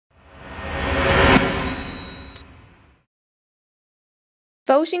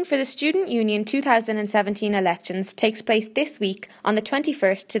Voting for the Student Union 2017 elections takes place this week on the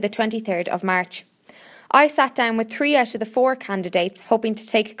 21st to the 23rd of March. I sat down with 3 out of the 4 candidates hoping to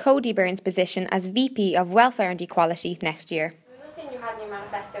take Cody Byrne's position as VP of Welfare and Equality next year. Another thing you had in your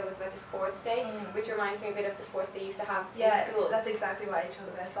manifesto was about the sports day, which reminds me a bit of the sports they used to have in schools. Yeah, that's exactly why I chose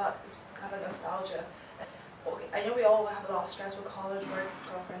it. I thought it kind of nostalgia. Okay, I know we all have a lot of stress with college, work,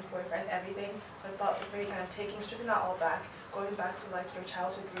 girlfriends, boyfriends, everything. So I thought maybe kind of stripping that all back, going back to like your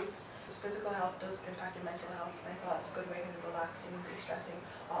childhood roots. Physical health does impact your mental health, and I thought it's a good way of relaxing and de-stressing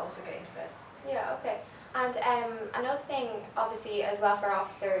while also getting fit. Yeah, okay. And another thing, obviously, as welfare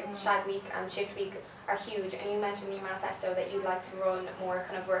officer, Shag Week and Shift Week are huge, and you mentioned in your manifesto that you'd like to run more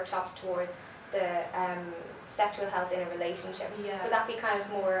kind of workshops towards the sexual health in a relationship. Yeah. Would that be kind of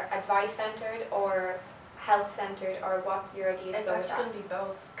more advice-centred or health-centred, or what's your idea to go with that? It's actually going to be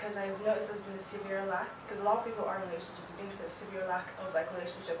both, because I've noticed there's been a severe lack, because a lot of people are in relationships, there's been a severe lack of like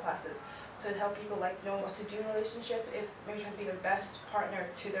relationship classes. So to help people like know what to do in a relationship, if maybe trying to be their best partner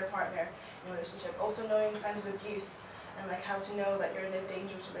to their partner in a relationship. Also knowing signs of abuse and like how to know that you're in a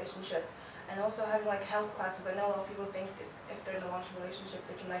dangerous relationship. And also having like health classes. I know a lot of people think that if they're in a long-term relationship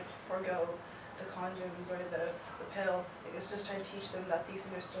they can like forego the condoms or the pill. Like, it's just trying to teach them that these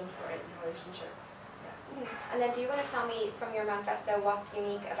things are still important in a relationship. And then do you want to tell me from your manifesto what's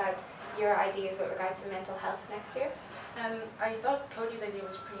unique about your ideas with regards to mental health next year? I thought Cody's idea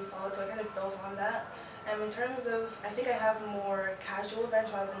was pretty solid, so I kind of built on that. In terms of, I think I have more casual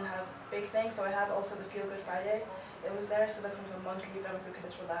events rather than have big things, so I have also the Feel Good Friday. It was there, so that's kind of a monthly event where we can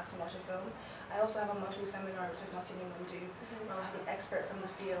just relax and watch a film. I also have a monthly seminar which I've not seen anyone do, where I'll have an expert from the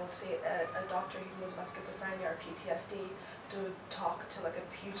field, say a doctor who knows about schizophrenia or PTSD, to talk to like a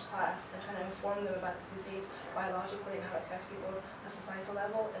huge class and kind of inform them about the disease biologically and how it affects people at a societal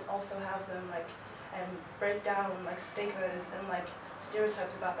level, and also have them like break down like stigmas and like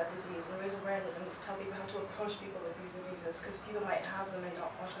stereotypes about that disease and raise awareness and tell people how to approach people with these diseases, because people might have them and not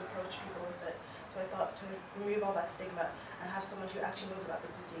want to approach people with it. So I thought to remove all that stigma and have someone who actually knows about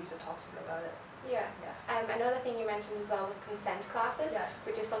the disease to talk to them about it. Yeah. Another thing you mentioned as well was consent classes, yes.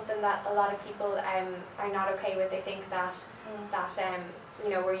 Which is something that a lot of people are not okay with. They think that you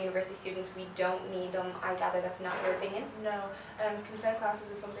know, we're university students, we don't need them. I gather that's not your opinion. No, consent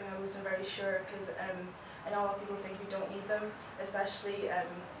classes is something I wasn't very sure, because I know a lot of people think we don't need them, especially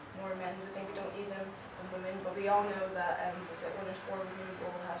more men who think we don't need them than women, but we all know that 1 in 4 women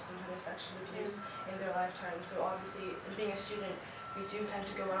will have some kind of sexual abuse in their lifetime. So obviously, in being a student, we do tend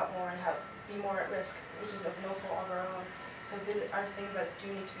to go out more and be more at risk, which is of no fault of our own. So these are things that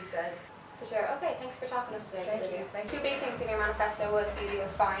do need to be said. For sure. Okay, thanks for talking to us today, Olivia. Thank you. 2 big things in your manifesto was the idea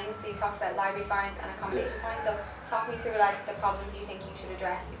of fines. So you talked about library fines and accommodation fines. So talk me through like the problems you think you should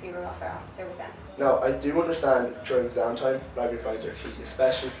address if you were a welfare officer with them. Now, I do understand during exam time, library fines are key,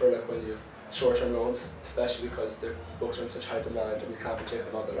 especially for like when you have short-term loans, especially because the books are in such high demand and you can't be taking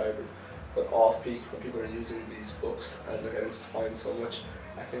them out of the library. But off-peak, when people are using these books and they're getting fined so much,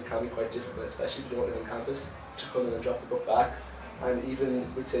 I think can be quite difficult, especially if you don't live on campus, to come in and drop the book back. And even,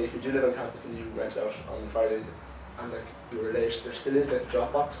 we'd say, if you do live on campus and you rent out on Friday and like you were late, there still is like the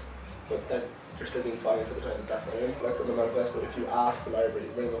drop box, but that you're still being fined for the time that that's not in. Like from the manifesto, if you ask the library,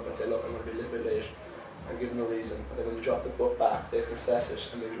 ring them up and say, look, I'm going to be a little bit late, and give them a reason, and then when you drop the book back, they can assess it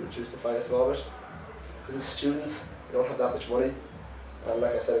and maybe reduce the fine a small bit. Because as students, we don't have that much money, and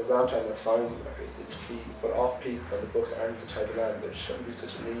like I said, exam time, that's fine, like, it's key, but off-peak, when the books aren't in such high demand, there shouldn't be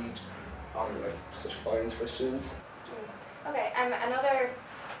such a need on like such fines for students. Okay, another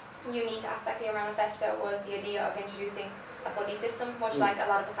unique aspect of your manifesto was the idea of introducing a buddy system, much like a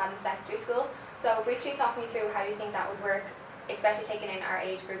lot of us had in secondary school. So briefly talk me through how you think that would work, especially taking in our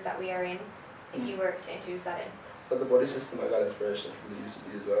age group that we are in, if you were to introduce that in. But the buddy system, I got inspiration from the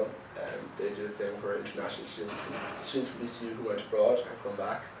UCD as well. They do a thing where international students from DCU who went abroad and come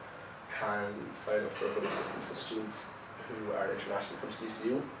back can sign up for a buddy system, so students who are international come to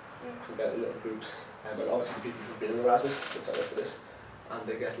DCU can get little groups, and obviously the people who've been in Erasmus can sign up for this, and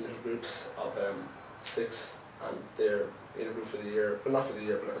they get little groups of 6, and they're in a group for the year, well not for the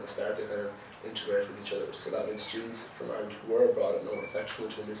year, but like at the start they kind of integrate with each other. So that means students from Ireland who were abroad and know what it's like to come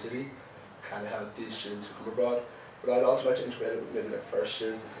into a new city can help these students who come abroad. But I'd also like to integrate it with maybe like first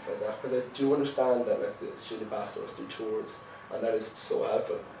years and stuff like that, because I do understand that like the student ambassadors do tours, and that is so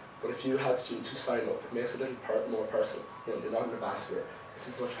helpful. But if you had students who sign up, it makes it a little more personal. You know, you're not an ambassador. This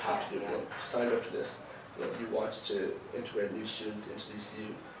is what you have to do. You know, you signed up to this. You know, you want to integrate new students into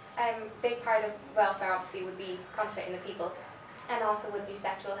DCU. Big part of welfare obviously would be concentrating the people, and also would be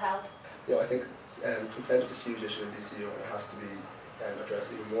sexual health. You know, I think consent is a huge issue in DCU, and it has to be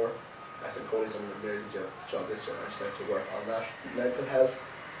addressed even more. I think Cody's done an amazing job this year, and I'd just like to work on that. Mental health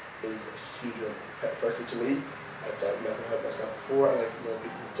is a huge one personally to me. I've dealt with mental health myself before, and I've known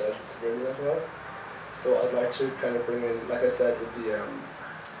people who've dealt with severely mental health. So I'd like to kind of bring in, like I said, with the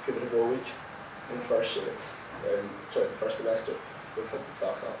Give It a Go week in first year, the first semester, with clinical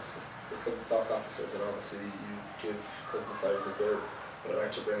stocks officers, and obviously you give clinical science a go, but I'd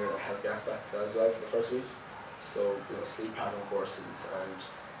like to bring in a healthy aspect to that as well for the first week. So, sleep pattern courses and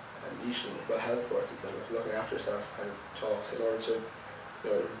eating well health courses and looking after yourself kind of talks in order to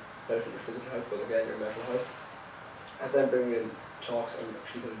benefit your physical health, but again your mental health. And then bringing in talks and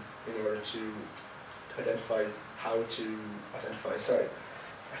people in order to identify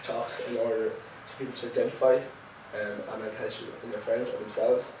talks in order for people to identify a mental health issue in their friends or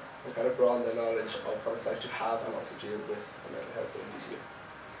themselves, and kind of broaden their knowledge of what it's like to have and also deal with mental health in DCU.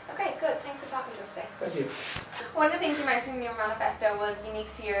 Okay, good. Thanks for talking to us today. Thank you. One of the things you mentioned in your manifesto was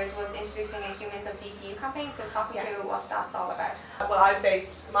unique to yours was introducing a Humans of DCU campaign, so talk me through what that's all about. What I've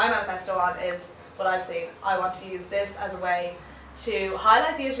based my manifesto on is what I've seen. I want to use this as a way to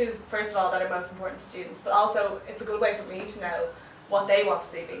highlight the issues, first of all, that are most important to students, but also it's a good way for me to know what they want to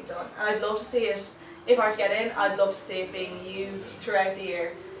see being done. And I'd love to see it, if I were to get in, I'd love to see it being used throughout the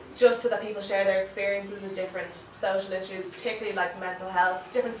year, just so that people share their experiences with different social issues, particularly like mental health,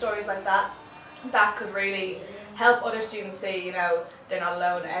 different stories like that. That could really help other students see, they're not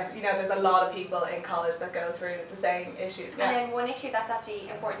alone. There's a lot of people in college that go through the same issues. And then one issue that's actually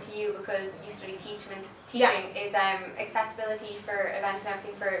important to you, because you study teaching, is accessibility for events and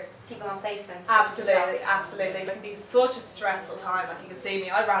everything for people on placement. Absolutely. It can be such a stressful time. Like, you can see me,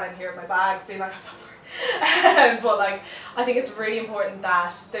 I ran in here with my bags, being like, I'm so sorry. But I think it's really important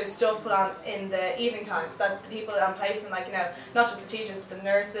that there's stuff put on in the evening times, that the people on placement, not just the teachers, but the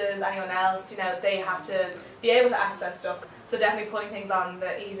nurses, anyone else, they have to be able to access stuff. So definitely putting things on in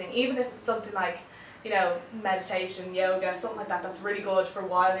the evening, even if it's something like, meditation, yoga, something like that, that's really good for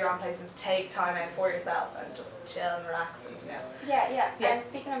while you're on placement, to take time out for yourself and just chill and relax and, Yeah. And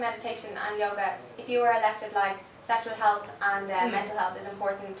speaking of meditation and yoga, if you were elected, sexual health and mental health is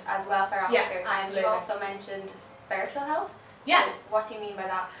important as well for our officer. And you also mentioned spiritual health. Yeah. So what do you mean by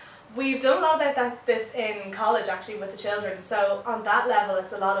that? We've done a lot about this in college, actually, with the children. So on that level,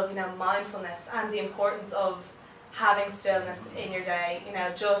 it's a lot of mindfulness and the importance of having stillness in your day.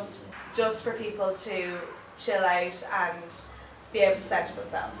 Just for people to chill out and be able to center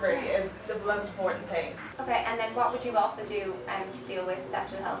themselves, really, is the most important thing. Okay, and then what would you also do to deal with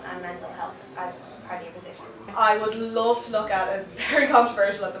sexual health and mental health as part of your position? I would love to look at it. It's very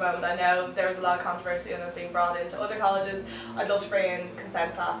controversial at the moment. I know there's a lot of controversy and it's being brought into other colleges. I'd love to bring in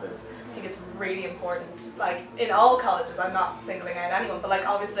consent classes. I think it's really important. In all colleges, I'm not singling out anyone, but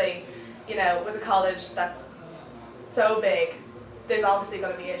obviously, with a college that's so big, there's obviously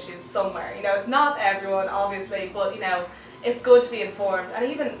going to be issues somewhere. It's not everyone, obviously, but it's good to be informed,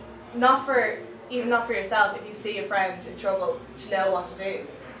 and even not for yourself. If you see a friend in trouble, to know what to do,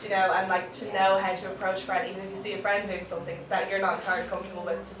 and to know how to approach a friend, even if you see a friend doing something that you're not entirely comfortable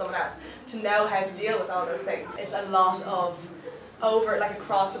with to someone else, to know how to deal with all those things. It's a lot of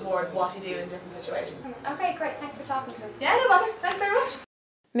across the board what you do in different situations. Okay, great. Thanks for talking to us. Yeah, no bother. Thanks very much.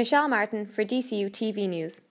 Michelle Martin for DCU TV News.